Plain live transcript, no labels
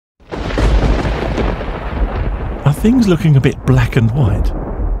things looking a bit black and white?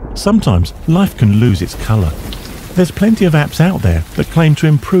 Sometimes life can lose its colour. There's plenty of apps out there that claim to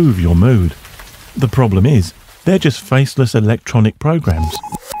improve your mood. The problem is, they're just faceless electronic programs.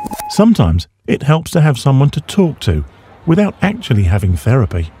 Sometimes it helps to have someone to talk to without actually having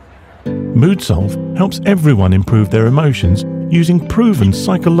therapy. MoodSolve helps everyone improve their emotions using proven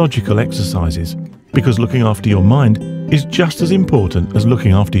psychological exercises, because looking after your mind is just as important as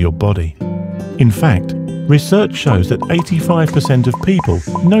looking after your body. In fact, research shows that 85% of people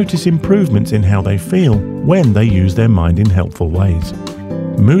notice improvements in how they feel when they use their mind in helpful ways.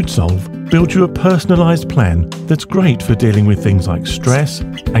 MoodSolve builds you a personalised plan that's great for dealing with things like stress,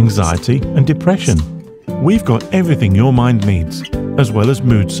 anxiety and depression. We've got everything your mind needs, as well as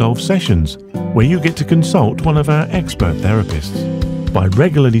MoodSolve sessions, where you get to consult one of our expert therapists. By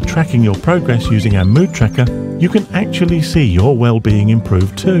regularly tracking your progress using our mood tracker, you can actually see your well-being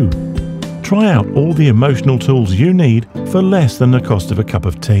improve too. Try out all the emotional tools you need for less than the cost of a cup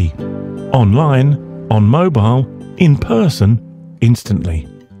of tea. Online, on mobile, in person, instantly.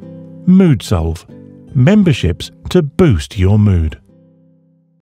 MoodSolve. Memberships to boost your mood.